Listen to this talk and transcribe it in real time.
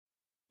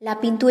La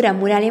pintura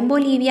mural en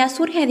Bolivia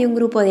surge de un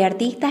grupo de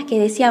artistas que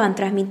deseaban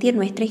transmitir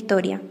nuestra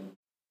historia.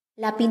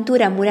 La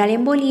pintura mural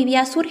en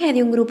Bolivia surge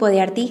de un grupo de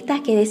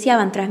artistas que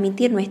deseaban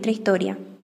transmitir nuestra historia.